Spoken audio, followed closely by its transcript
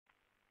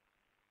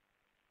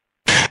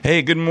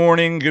Hey, good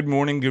morning, good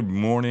morning, good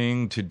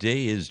morning.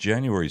 Today is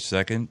January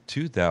 2nd,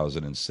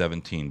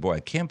 2017. Boy, I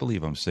can't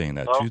believe I'm saying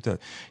that. Hello?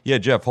 Yeah,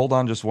 Jeff, hold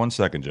on just 1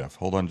 second, Jeff.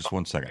 Hold on just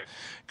 1 second.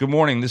 Good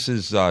morning, this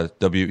is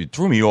W. You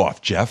threw me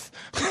off, Jeff.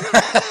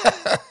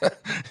 I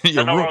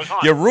know where I was on.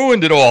 You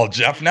ruined it all,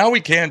 Jeff. Now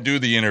we can't do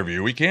the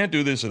interview. We can't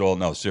do this at all.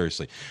 No,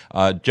 seriously.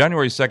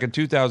 January 2nd,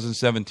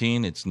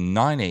 2017, it's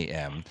 9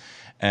 a.m.,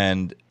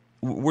 and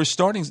we're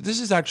starting. This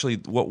is actually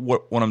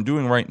what I'm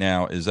doing right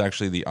now is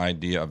actually the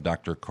idea of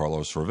Dr.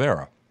 Carlos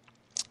Rivera,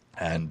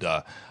 and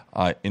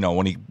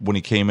when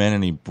he came in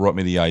and he brought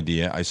me the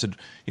idea, I said,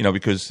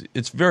 because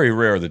it's very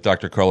rare that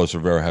Dr. Carlos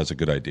Rivera has a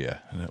good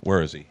idea.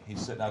 Where is he?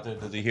 He's sitting out there.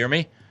 Does he hear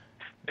me?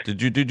 Did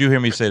you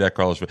hear me say that,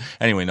 Carlos?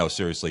 Anyway, no,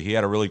 seriously, he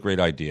had a really great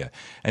idea,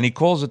 and he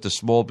calls it the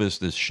small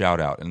business shout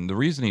out. And the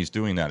reason he's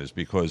doing that is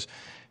because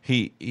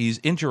he's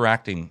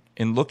interacting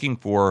and looking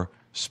for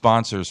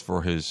sponsors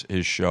for his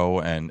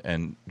show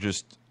and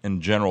just in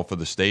general for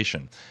the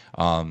station.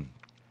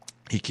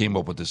 He came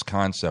up with this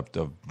concept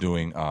of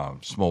doing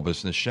small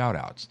business shout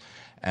outs,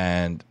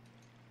 and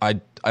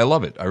I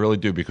love it. I really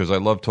do, because I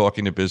love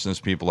talking to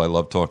business people. I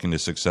love talking to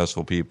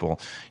successful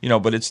people.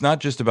 But it's not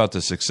just about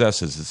the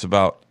successes. It's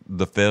about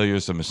the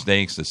failures, the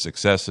mistakes, the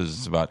successes.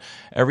 It's about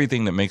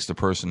everything that makes the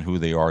person who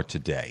they are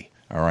today.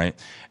 All right.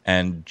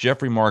 And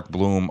Jeffrey Mark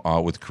Bloom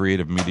with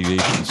Creative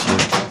Mediation.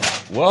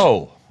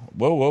 Whoa.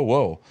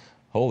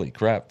 Holy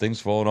crap. Things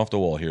falling off the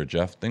wall here,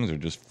 Jeff. Things are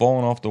just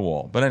falling off the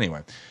wall. But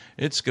anyway,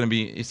 it's going to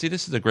be, you see,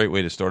 this is a great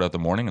way to start out the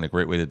morning and a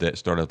great way to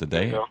start out the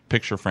day.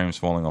 Picture frames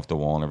falling off the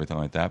wall and everything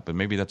like that. But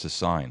maybe that's a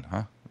sign,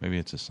 huh? Maybe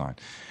it's a sign.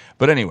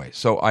 But anyway,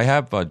 so I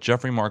have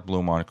Jeffrey Mark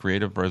Bloom on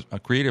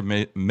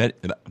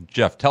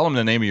Jeff, tell him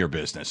the name of your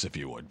business, if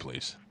you would,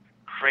 please.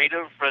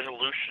 Creative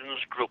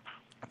Resolutions Group.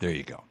 There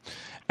you go.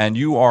 And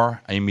you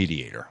are a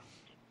mediator.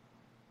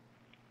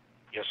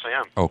 Yes, I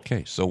am.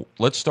 Okay, so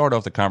let's start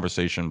off the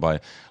conversation by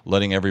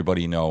letting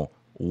everybody know,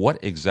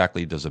 what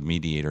exactly does a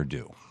mediator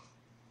do?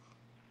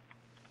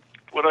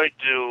 What I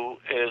do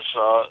is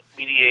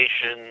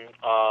mediation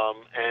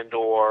and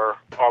or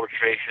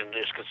arbitration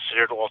is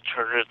considered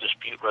alternative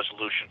dispute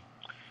resolution.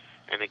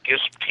 And it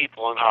gives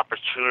people an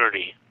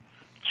opportunity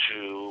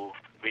to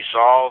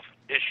resolve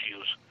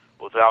issues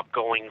without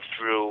going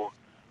through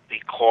the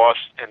cost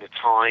and the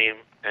time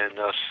and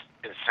the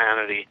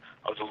insanity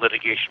of the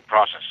litigation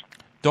process.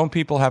 Don't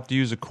people have to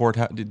use a court?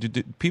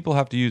 Don't people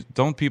have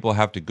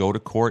to go to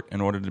court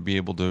in order to be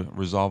able to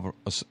resolve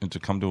to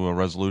come to a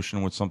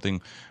resolution with something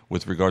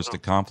with regards to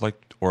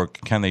conflict, or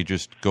can they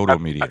just go to a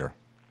mediator?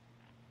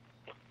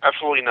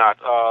 Absolutely not.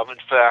 In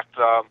fact,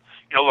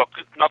 look,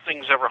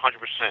 nothing's ever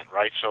 100%,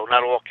 right? So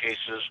not all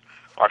cases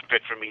are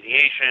fit for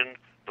mediation,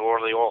 nor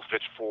are they all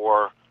fit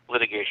for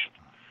litigation.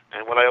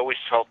 And what I always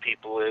tell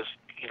people is,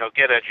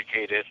 get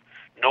educated,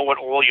 know what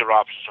all your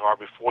options are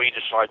before you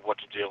decide what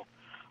to do.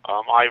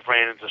 I've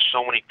ran into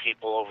so many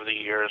people over the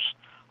years,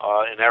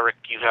 and Eric,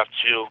 you have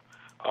too,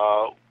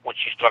 once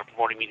you start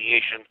promoting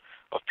mediation,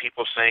 of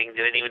people saying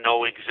they didn't even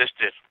know it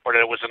existed or that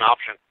it was an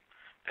option.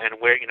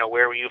 And where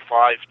were you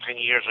 5-10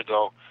 years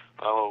ago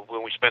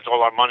when we spent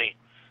all our money?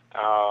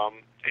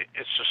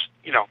 It's just,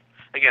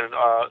 again,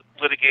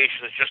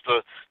 litigation is just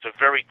it's a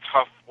very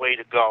tough way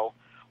to go.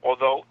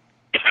 Although,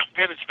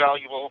 again, it's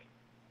valuable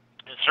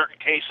in certain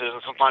cases,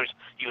 and sometimes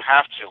you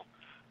have to.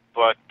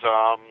 But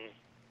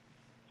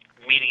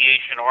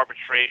mediation,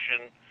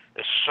 arbitration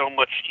is so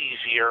much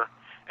easier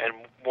and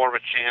more of a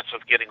chance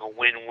of getting a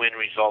win-win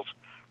result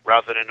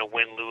rather than a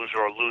win-lose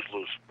or a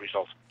lose-lose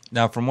result.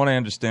 Now, from what I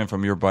understand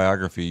from your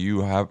biography,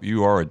 you have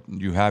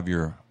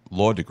your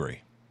law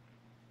degree.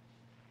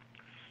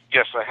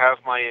 Yes, I have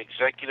my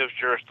executive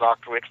juris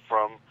doctorate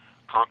from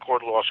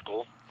Concord Law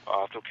School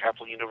through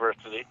Kaplan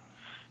University,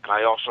 and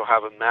I also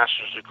have a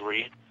master's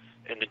degree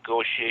in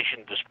negotiation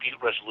and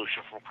dispute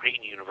resolution from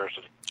Creighton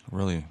University.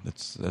 Really,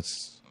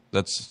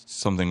 that's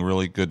something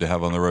really good to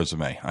have on the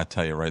resume. I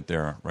tell you, right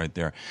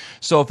there.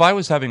 So if I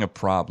was having a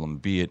problem,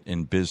 be it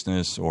in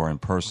business or in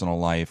personal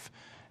life,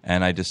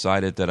 and I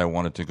decided that I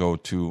wanted to go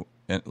to,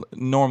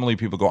 normally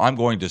people go, I'm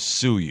going to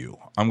sue you.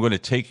 I'm going to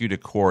take you to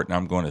court and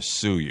I'm going to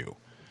sue you.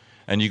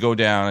 And you go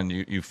down and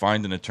you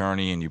find an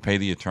attorney and you pay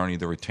the attorney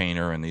the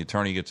retainer, and the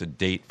attorney gets a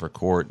date for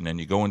court, and then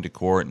you go into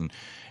court and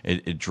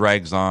it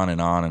drags on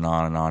and on and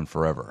on and on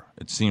forever.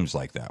 It seems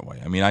like that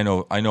way. I mean, I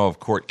know of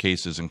court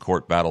cases and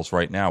court battles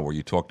right now where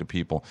you talk to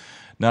people.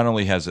 Not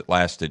only has it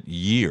lasted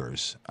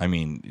years, I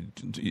mean,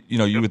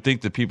 you would think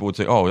that people would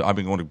say, oh, I've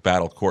been going to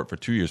battle court for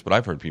 2 years, but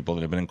I've heard people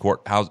that have been in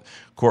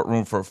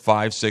courtroom for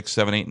 5, 6,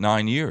 7, 8,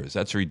 9 years.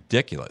 That's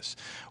ridiculous.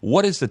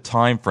 What is the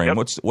time frame?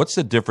 Yep. What's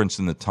the difference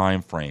in the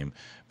time frame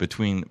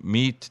between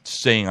me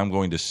saying I'm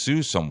going to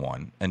sue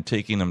someone and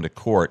taking them to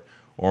court,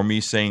 or me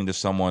saying to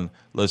someone,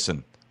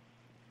 listen,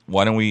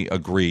 why don't we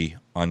agree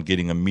on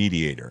getting a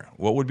mediator?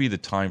 What would be the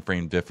time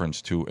frame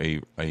difference to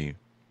a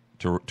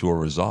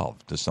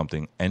resolve, to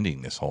something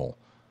ending this whole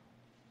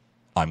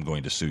I'm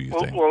going to sue you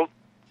thing? Well,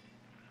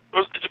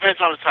 it depends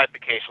on the type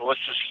of case. Well,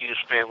 let's just use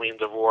family and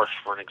divorce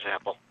for an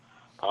example,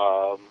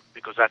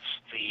 because that's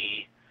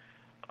the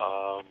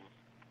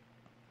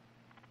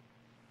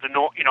I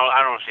don't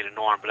want to say the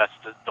norm, but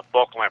that's the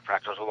bulk of my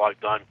practice. A lot of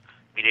done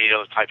mediate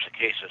those types of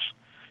cases.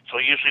 So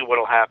usually what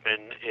will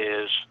happen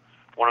is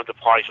one of the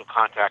parties will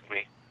contact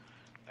me,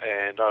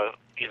 and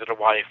either the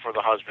wife or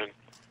the husband,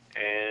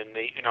 and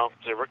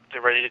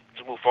they're ready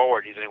to move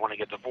forward. Either they want to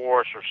get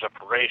divorced or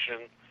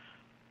separation.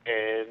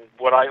 And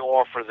what I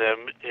offer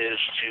them is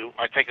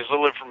I take as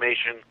little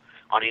information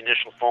on the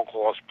initial phone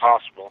call as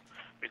possible,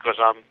 because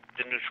I'm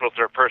the neutral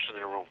third person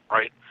in the room,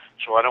 right?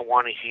 So I don't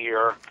want to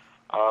hear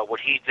what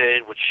he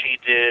did, what she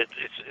did.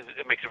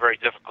 It makes it very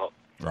difficult.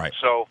 Right.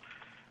 So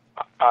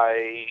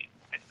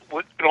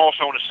and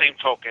also in the same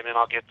token, and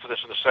I'll get to this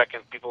in a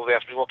second, people have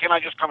asked me, well, can I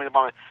just come in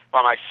by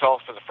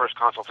myself for the first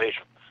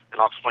consultation? And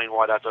I'll explain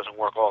why that doesn't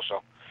work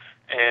also.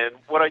 And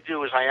what I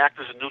do is I act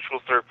as a neutral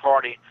third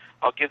party.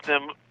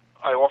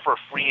 I offer a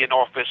free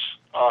in-office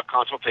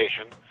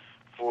consultation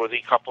for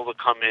the couple to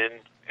come in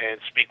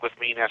and speak with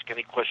me and ask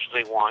any questions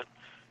they want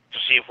to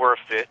see if we're a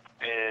fit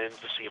and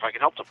to see if I can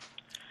help them.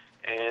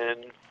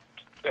 And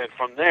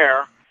from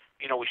there,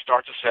 we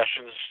start the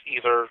sessions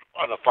either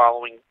on the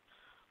following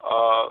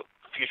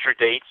future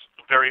dates.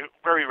 Very,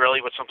 very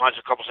rarely, but sometimes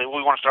a couple say, well,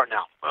 we want to start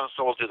now.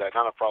 So we'll do that,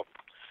 not a problem.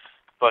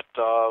 But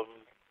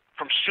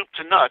from soup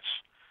to nuts,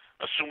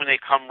 assuming they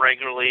come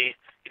regularly,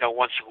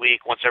 once a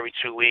week, once every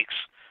 2 weeks,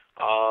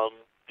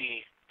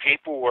 the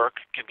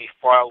paperwork can be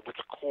filed with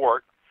the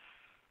court,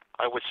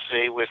 I would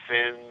say,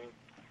 within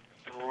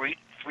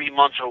 3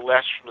 months or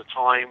less from the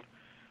time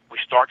we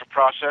start the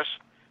process.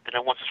 And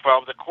then once it's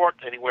filed with the court,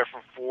 anywhere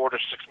from 4 to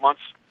 6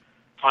 months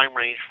time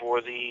range for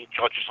the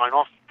judge to sign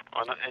off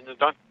on it, and they're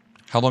done.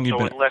 How long you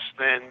been? In less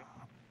than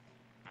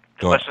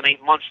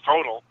 8 months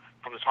total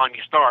from the time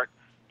you start,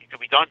 you could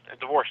be done and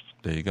divorced.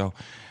 There you go.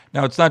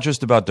 Now, it's not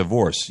just about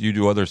divorce. You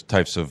do other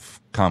types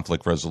of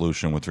conflict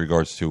resolution with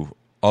regards to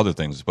other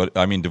things. But,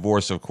 I mean,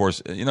 divorce, of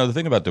course, the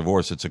thing about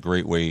divorce, it's a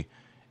great way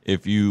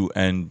if you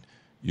and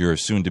your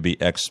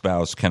soon-to-be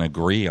ex-spouse can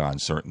agree on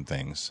certain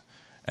things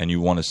and you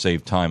want to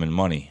save time and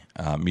money,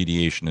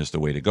 mediation is the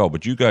way to go.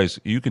 But you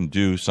can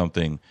do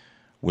something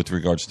with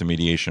regards to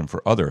mediation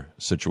for other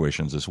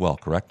situations as well,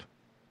 correct?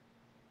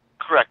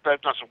 Correct.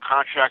 I've done some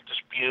contract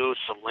disputes,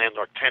 some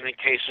landlord-tenant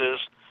cases.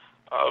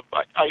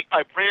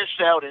 I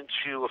branched out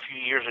into, a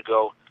few years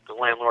ago, the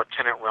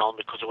landlord-tenant realm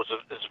because it was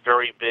a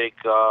very big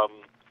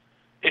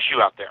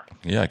issue out there.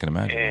 Yeah, I can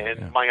imagine.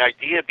 And my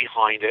idea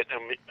behind it,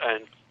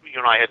 and you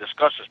and I had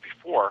discussed this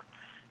before,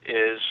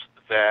 is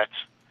that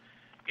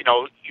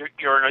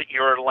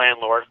you're a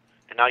landlord,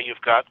 and now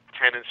you've got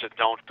tenants that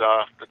don't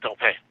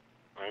pay.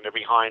 Right? They're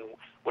behind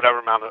whatever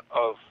amount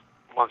of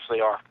months they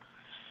are.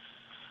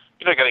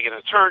 They got to get an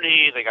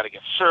attorney. They got to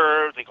get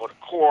served. They go to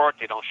court.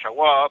 They don't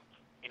show up.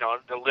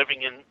 They're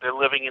living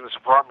in this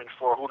apartment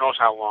for who knows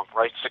how long,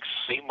 right? 6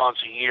 to 8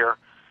 months, a year,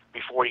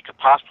 before you could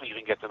possibly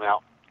even get them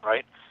out,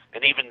 right?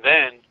 And even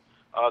then,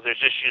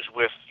 there's issues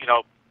with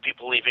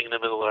people leaving in the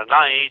middle of the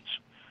night,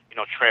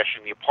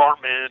 trashing the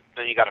apartment.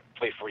 Then you got to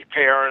pay for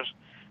repairs,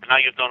 and now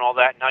you've done all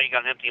that. Now you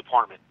got an empty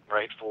apartment,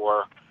 right?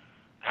 For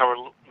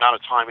however amount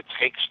of time it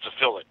takes to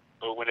fill it,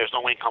 when there's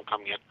no income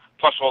coming in,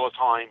 plus all the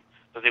time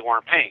that they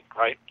weren't paying,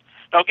 right?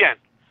 Now again,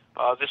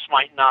 this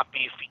might not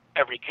be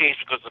every case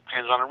because it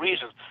depends on the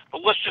reasons.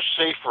 But let's just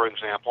say, for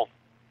example,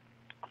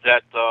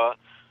 that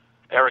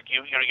Eric,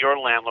 you're a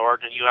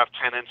landlord and you have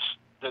tenants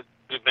that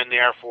have been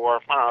there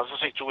for, I don't know,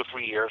 let's say 2 or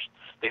 3 years.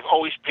 They've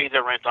always paid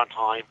their rent on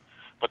time,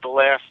 but the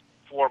last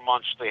 4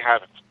 months they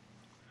haven't.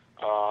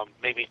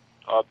 Maybe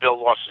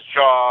Bill lost his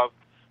job.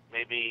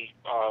 Maybe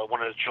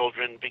one of the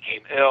children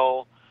became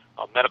ill,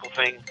 a medical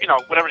thing,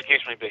 whatever the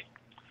case may be.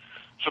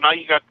 So now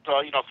you got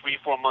 3 or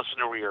 4 months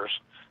in arrears.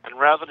 And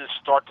rather than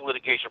start the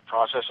litigation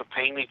process of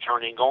paying the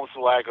attorney and going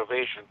through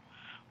aggravation,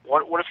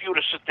 what if you were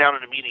to sit down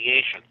in a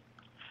mediation?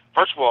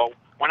 First of all,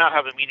 why not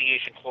have a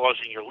mediation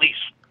clause in your lease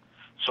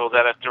so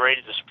that if there are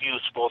any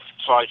disputes, both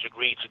sides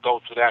agree to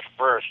go through that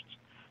first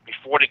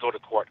before they go to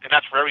court? And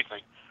that's for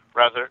everything.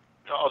 Other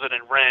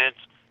than rent,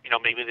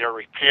 maybe there are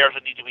repairs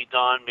that need to be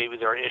done, maybe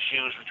there are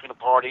issues between the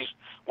parties.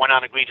 Why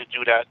not agree to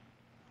do that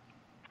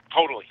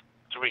totally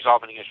to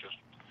resolve any issues?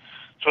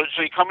 So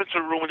you come into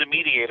the room with the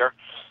mediator,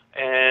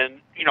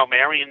 and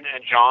Mary and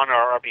John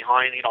are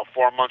behind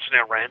 4 months in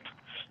their rent,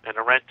 and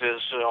the rent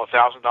is $1,000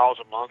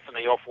 a month, and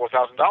they owe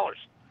 $4,000.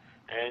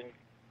 And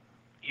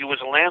you as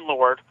a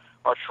landlord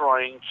are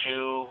trying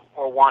to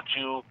or want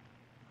to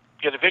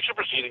get eviction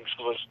proceedings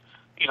because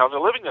they're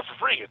living there for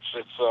free. It's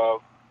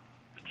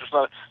just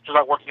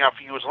not working out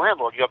for you as a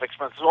landlord. You have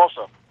expenses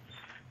also.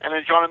 And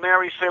then John and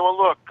Mary say, well,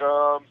 look,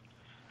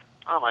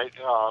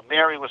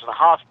 Mary was in the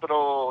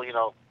hospital.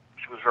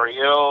 She was very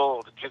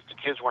ill. The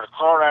kids were in a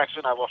car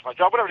accident. I lost my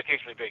job. Whatever the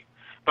case may be.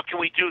 But can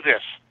we do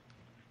this?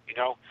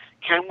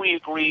 Can we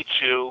agree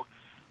to?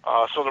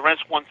 So the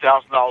rent's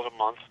 $1,000 a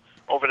month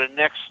over the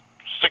next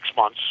 6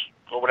 months,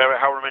 or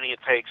however many it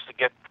takes to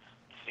get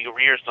the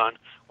arrears done.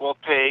 We'll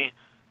pay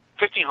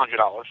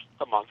 $1,500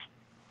 a month.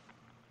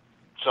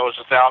 So it's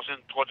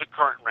 $1,000 towards the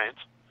current rent,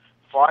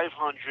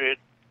 $500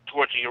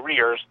 towards the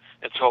arrears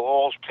until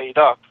all's paid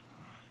up,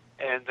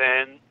 and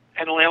then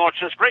And the landlord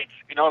says, great,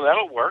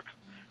 that'll work.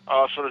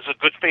 So there's a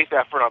good faith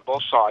effort on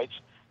both sides.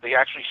 They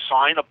actually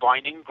sign a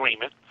binding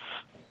agreement.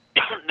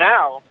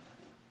 Now,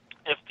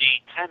 if the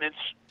tenants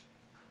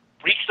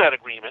reach that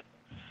agreement,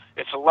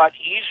 it's a lot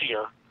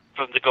easier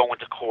for them to go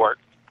into court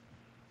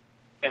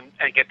and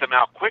get them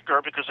out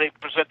quicker because they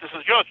present this to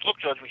the judge. Look,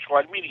 Judge, we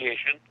tried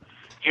mediation.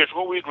 Here's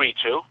what we agreed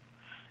to.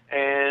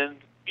 And,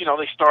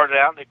 they started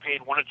out and they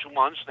paid 1 or 2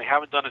 months. And they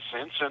haven't done it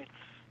since.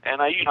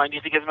 And I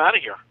need to get them out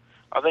of here.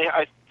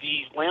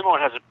 The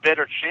landlord has a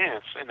better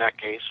chance in that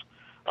case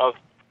of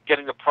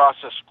getting the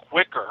process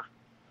quicker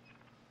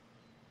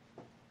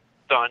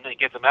done and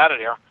get them out of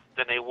there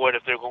than they would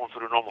if they're going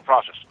through the normal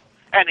process.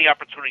 And the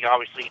opportunity,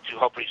 obviously, to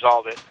help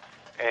resolve it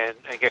and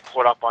get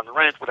caught up on the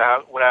rent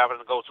without having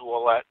to go through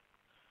all that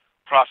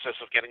process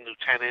of getting new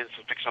tenants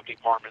and fix up the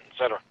apartment, et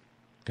cetera.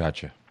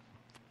 Gotcha.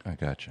 I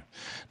gotcha.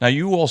 Now,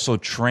 you also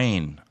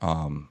train.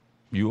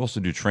 You also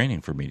do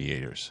training for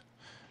mediators.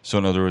 So,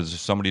 in other words, if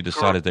somebody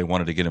decided they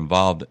wanted to get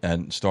involved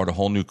and start a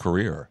whole new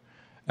career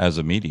as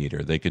a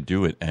mediator, they could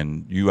do it,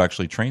 and you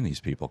actually train these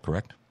people,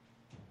 correct?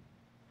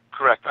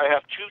 Correct. I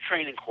have 2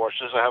 training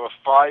courses. I have a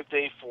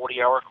 5-day,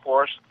 40-hour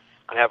course,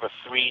 and I have a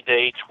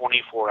 3-day,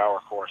 24-hour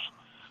course.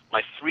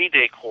 My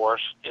 3-day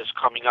course is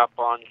coming up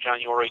on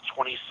January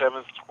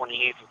 27th,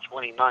 28th,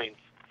 and 29th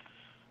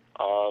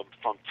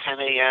from 10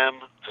 a.m.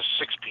 to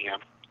 6 p.m.,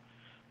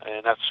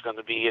 and that's going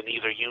to be in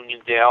either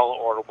Uniondale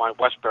or my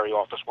Westbury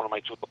office, one of my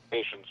 2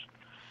 locations.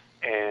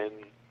 And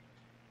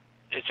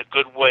it's a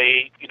good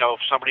way, if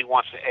somebody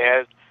wants to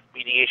add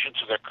mediation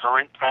to their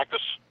current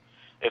practice,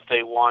 if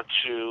they want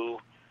to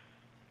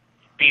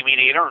be a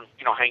mediator and,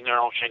 hang their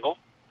own shingle,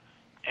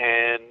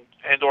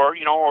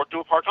 or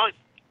do it part-time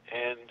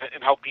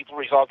and help people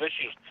resolve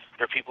issues.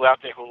 There are people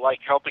out there who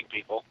like helping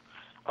people.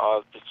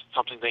 It's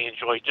something they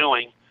enjoy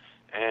doing,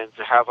 and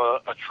to have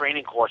a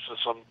training course with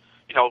some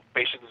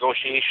basic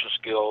negotiation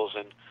skills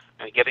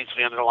and getting to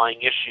the underlying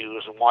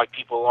issues and why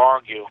people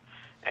argue.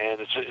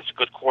 And it's a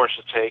good course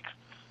to take,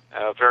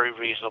 very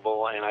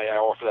reasonable, and I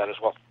offer that as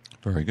well.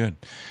 Very good.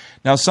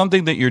 Now,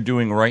 something that you're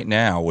doing right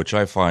now, which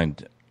I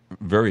find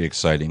very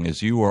exciting,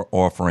 is you are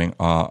offering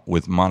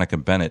with Monica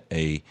Bennett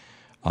a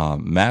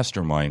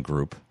mastermind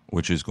group,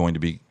 which is going to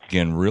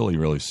begin really,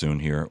 really soon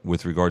here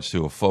with regards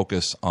to a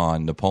focus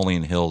on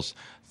Napoleon Hill's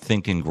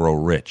Think and Grow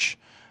Rich.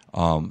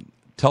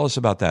 Tell us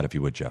about that, if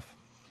you would, Jeff.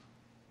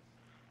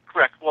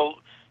 Correct. Well,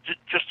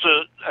 just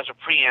as a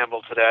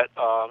preamble to that,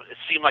 it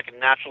seemed like a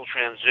natural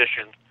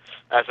transition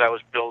as I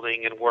was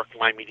building and working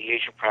my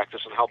mediation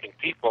practice and helping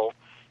people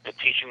and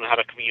teaching them how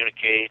to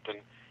communicate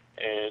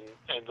and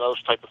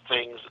those type of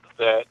things,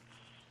 that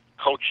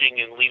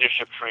coaching and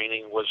leadership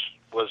training was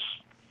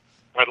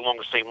right along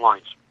the same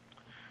lines.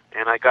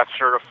 And I got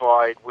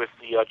certified with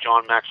the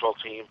John Maxwell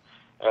team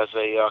as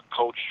a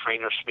coach,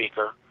 trainer,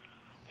 speaker.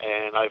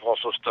 And I've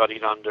also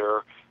studied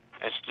under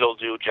and still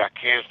do Jack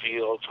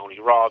Canfield, Tony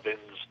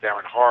Robbins,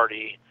 Darren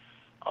Hardy,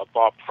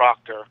 Bob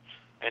Proctor.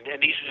 And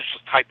these are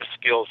just the type of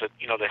skills that,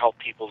 to help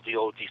people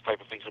deal with these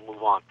type of things and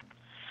move on.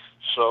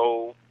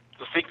 So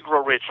the Think and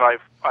Grow Rich,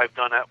 I've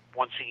done that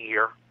once a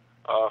year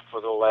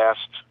for the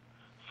last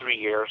 3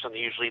 years, and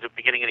usually the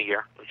beginning of the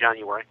year,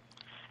 January.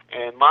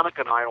 And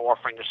Monica and I are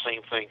offering the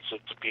same thing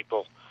to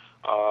people.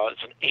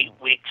 It's an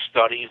 8-week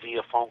study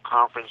via phone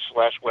conference /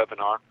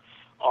 webinar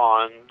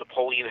on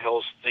Napoleon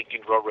Hill's Think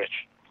and Grow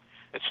Rich.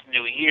 It's a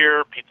new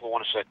year. People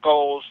want to set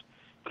goals.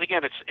 But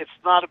again, it's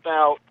not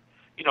about,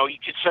 you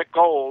can set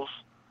goals,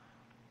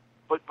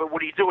 but what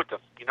do you do with them?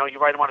 You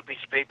write them on a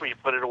piece of paper, you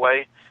put it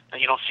away, and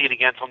you don't see it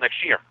again until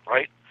next year,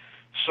 right?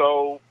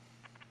 So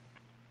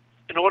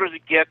in order to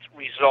get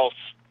results,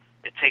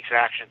 it takes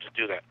action to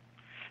do that.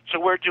 So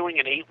we're doing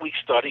an 8-week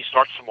study,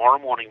 starts tomorrow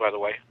morning, by the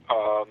way,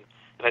 and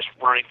it's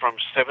running from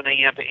 7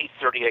 a.m. to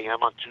 8:30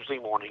 a.m. on Tuesday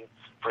morning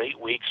for 8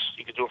 weeks.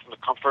 You can do it from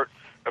the comfort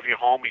of your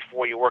home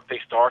before your workday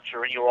starts,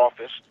 or in your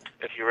office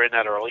if you're in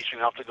that early, so you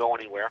don't have to go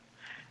anywhere.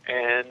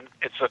 And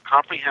it's a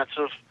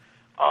comprehensive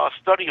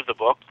study of the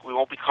book. We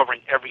won't be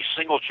covering every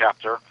single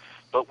chapter,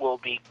 but we'll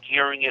be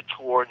gearing it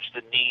towards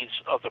the needs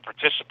of the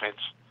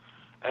participants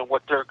and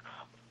what their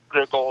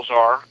goals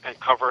are, and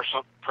cover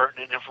some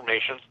pertinent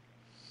information.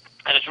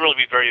 And it's really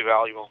be very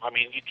valuable. I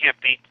mean, you can't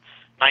beat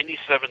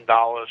 $97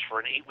 for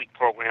an 8-week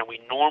program. We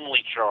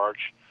normally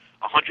charge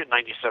 $197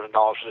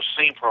 for the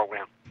same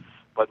program.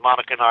 But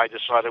Monica and I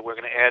decided we're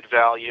going to add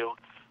value,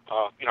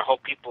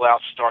 help people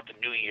out, start the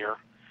new year,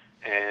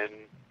 and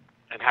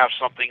have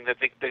something that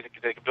they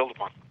can build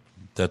upon.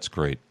 That's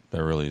great.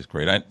 That really is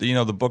great.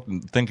 The book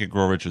Think and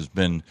Grow Rich has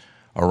been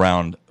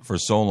around for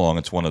so long.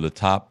 It's one of the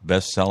top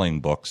best-selling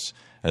books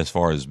as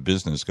far as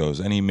business goes.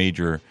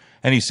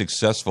 Any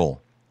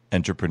successful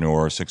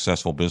entrepreneur,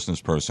 successful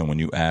business person, when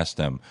you ask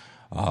them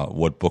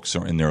what books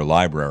are in their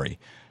library,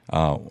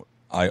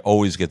 I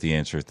always get the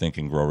answer, Think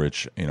and Grow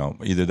Rich,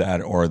 either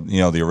that or,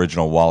 the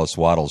original Wallace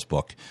Wattles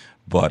book.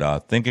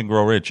 But Think and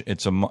Grow Rich,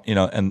 it's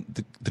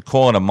and to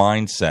call it a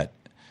mindset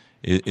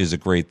is a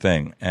great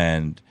thing.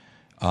 And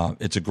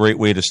it's a great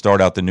way to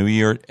start out the new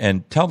year.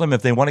 And tell them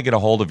if they want to get a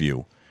hold of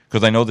you,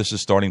 because I know this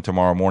is starting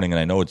tomorrow morning, and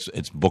I know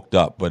it's booked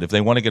up. But if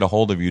they want to get a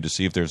hold of you to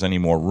see if there's any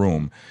more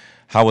room,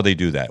 how will they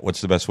do that?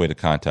 What's the best way to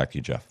contact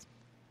you, Jeff?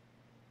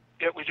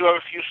 Yeah, we do have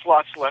a few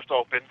slots left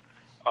open.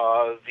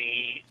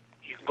 You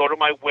can go to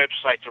my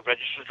website to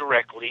register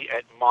directly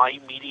at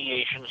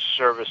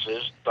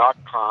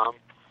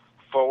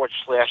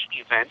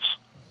mymediationservices.com/events,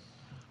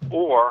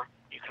 or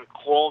you can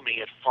call me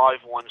at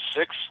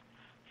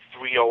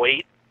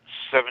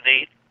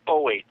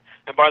 516-308-7808.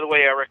 And by the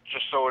way, Eric,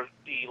 just so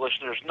the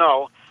listeners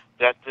know,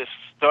 that this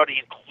study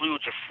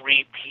includes a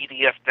free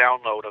PDF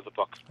download of the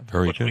book,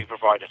 which we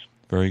provided.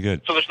 Very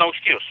good. So there's no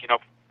excuse.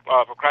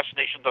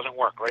 Procrastination doesn't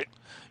work, right?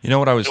 You know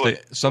what I was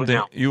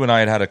something you and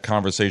I had a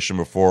conversation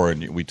before,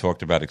 and we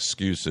talked about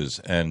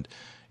excuses. And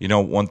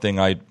one thing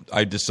I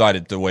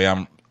decided the way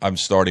I'm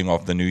starting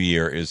off the new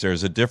year is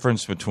there's a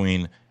difference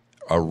between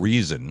a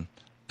reason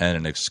and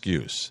an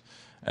excuse.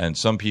 And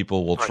some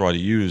people will try to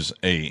use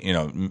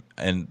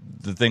and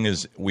the thing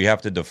is we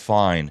have to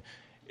define,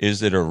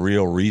 is it a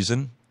real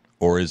reason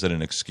or is it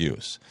an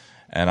excuse?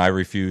 And I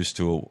refuse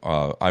to.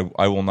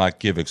 I will not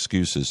give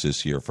excuses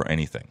this year for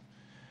anything.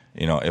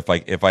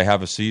 If I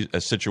have a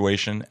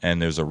situation and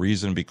there's a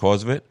reason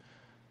because of it,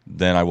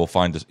 then I will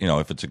find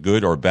if it's a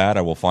good or bad,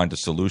 I will find a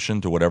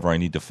solution to whatever I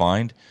need to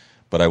find.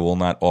 But I will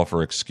not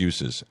offer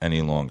excuses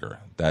any longer.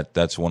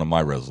 That's one of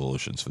my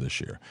resolutions for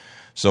this year.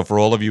 So for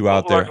all of you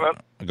out there, go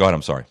ahead.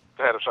 I'm sorry.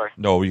 Go ahead. I'm sorry.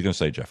 No, what were you going to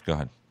say, Jeff? Go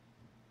ahead.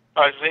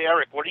 Say,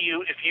 Eric,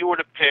 if you were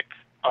to pick,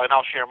 and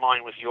I'll share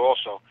mine with you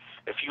also.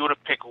 If you were to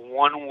pick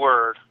one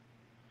word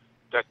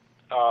that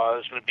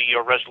is going to be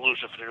your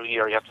resolution for the new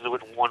year, you have to do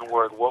it in one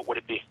word. What would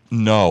it be?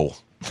 No.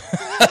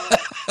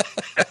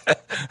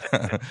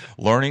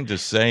 Learning to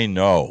say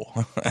no.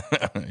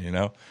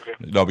 Okay.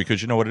 No,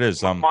 because you know what it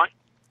is.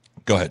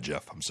 Go ahead,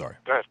 Jeff. I'm sorry.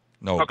 Go ahead.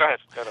 No, go ahead.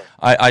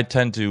 I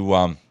tend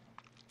to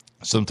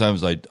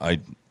sometimes I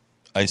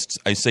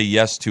say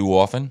yes too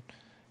often.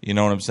 You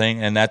know what I'm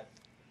saying? And that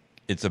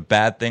it's a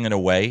bad thing in a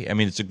way. I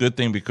mean, it's a good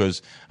thing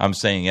because I'm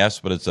saying yes,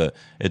 but it's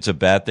a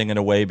bad thing in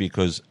a way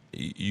because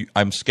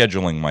I'm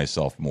scheduling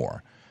myself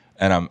more,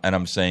 and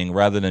I'm saying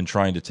rather than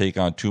trying to take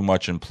on too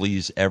much and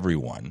please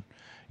everyone,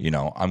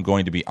 I'm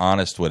going to be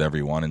honest with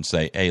everyone and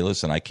say, hey,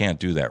 listen, I can't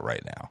do that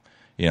right now.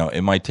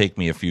 It might take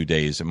me a few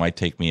days, it might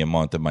take me a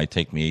month, it might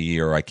take me a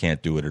year. I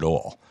can't do it at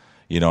all.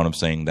 You know what I'm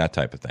saying? That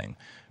type of thing,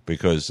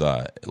 because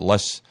the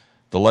less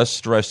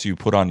stress you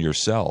put on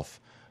yourself,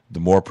 the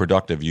more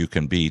productive you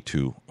can be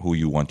to who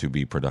you want to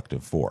be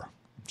productive for.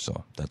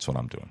 So that's what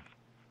I'm doing.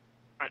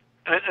 Right.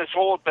 And it's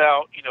all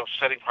about,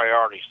 setting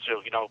priorities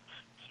too.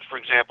 For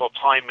example,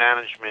 time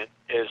management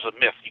is a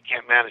myth. You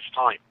can't manage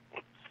time.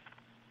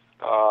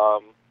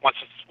 Once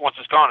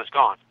it's gone, it's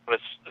gone. But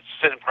it's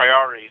setting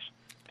priorities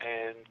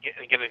and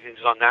getting things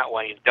done that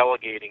way, and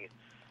delegating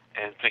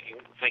and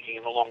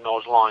thinking along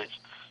those lines.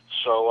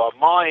 So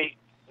my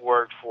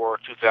word for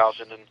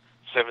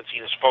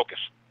 2017 is focus.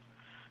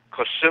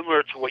 Because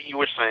similar to what you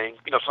were saying,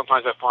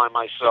 sometimes I find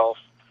myself,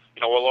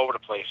 all over the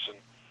place, and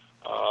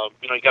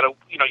you got to,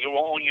 you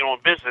own your own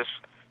business,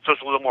 so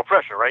it's a little more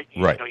pressure, right?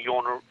 Right.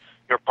 You're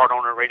part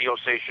owner of a radio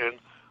station,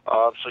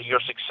 so your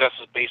success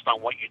is based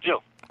on what you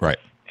do. Right.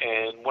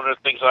 And one of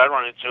the things that I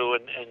run into,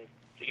 and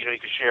you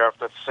can share if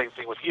that's the same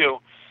thing with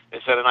you,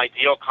 is that an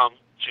idea will come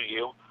to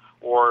you,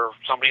 or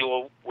somebody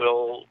will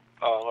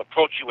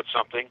approach you with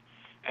something,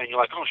 and you're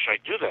like, oh, should I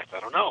do that? I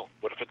don't know.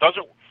 What if it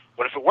doesn't?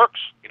 What if it works?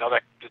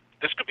 That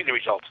this could be the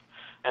result.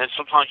 And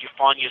sometimes you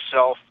find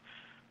yourself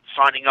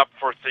signing up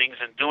for things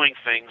and doing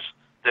things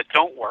that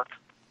don't work.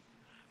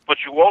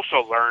 But you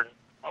also learn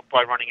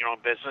by running your own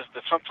business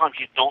that sometimes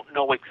you don't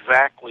know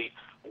exactly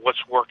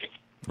what's working.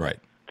 Right.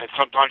 And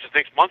sometimes it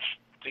takes months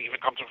to even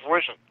come to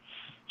fruition.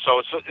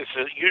 So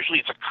usually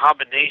it's a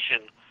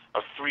combination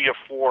of 3 or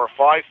 4 or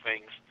 5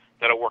 things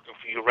that are working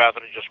for you rather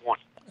than just one.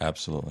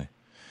 Absolutely.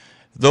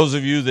 Those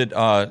of you that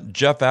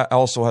Jeff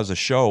also has a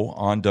show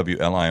on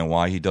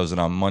WLINY. He does it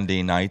on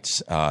Monday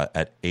nights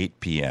at 8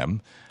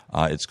 p.m.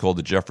 It's called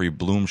The Jeffrey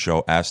Bloom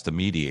Show, Ask the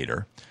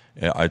Mediator.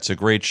 It's a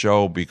great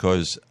show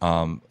because,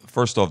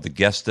 first off, the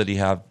guests that he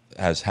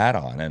has had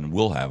on and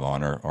will have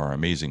on are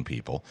amazing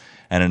people.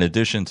 And in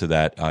addition to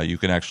that, you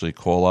can actually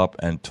call up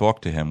and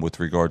talk to him with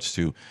regards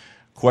to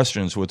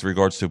questions with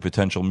regards to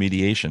potential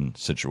mediation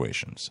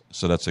situations.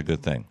 So that's a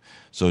good thing.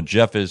 So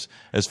Jeff is,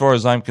 as far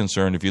as I'm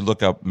concerned, if you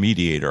look up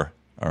mediator,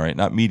 all right,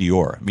 not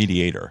meteor,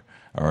 mediator,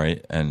 all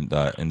right, and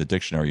in the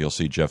dictionary you'll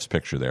see Jeff's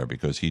picture there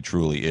because he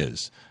truly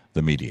is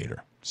the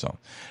mediator. So,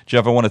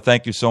 Jeff, I want to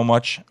thank you so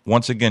much.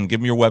 Once again, give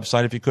me your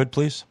website if you could,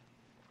 please.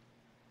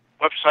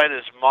 Website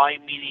is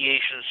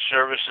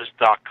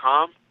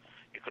mymediationservices.com.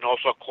 You can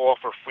also call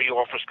for free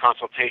office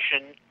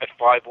consultation at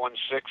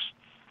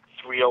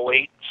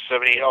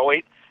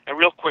 516-308-7808. And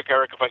real quick,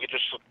 Eric, if I could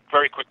just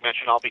very quick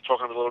mention, I'll be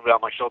talking a little bit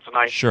about my show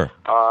tonight. Sure.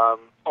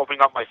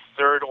 Opening up my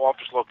 3rd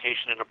office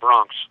location in the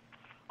Bronx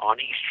on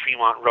East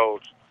Tremont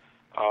Road.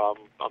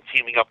 I'm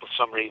teaming up with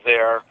somebody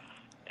there,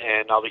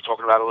 and I'll be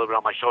talking about it a little bit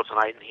on my show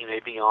tonight, and he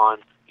may be on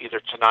either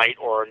tonight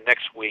or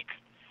next week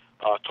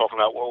talking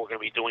about what we're going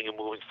to be doing and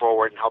moving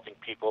forward and helping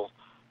people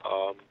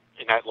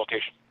in that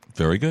location.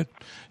 Very good.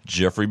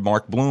 Jeffrey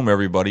Mark Bloom,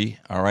 everybody.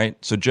 All right.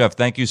 So, Jeff,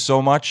 thank you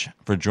so much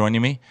for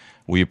joining me.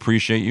 We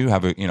appreciate you.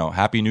 Have a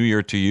happy New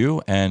Year to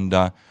you, and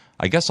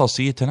I guess I'll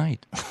see you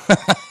tonight.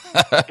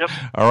 Yep.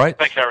 All right.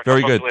 Thanks, Eric.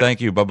 Very good.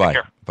 Thank you. Bye-bye.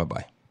 Take care.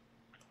 Bye-bye.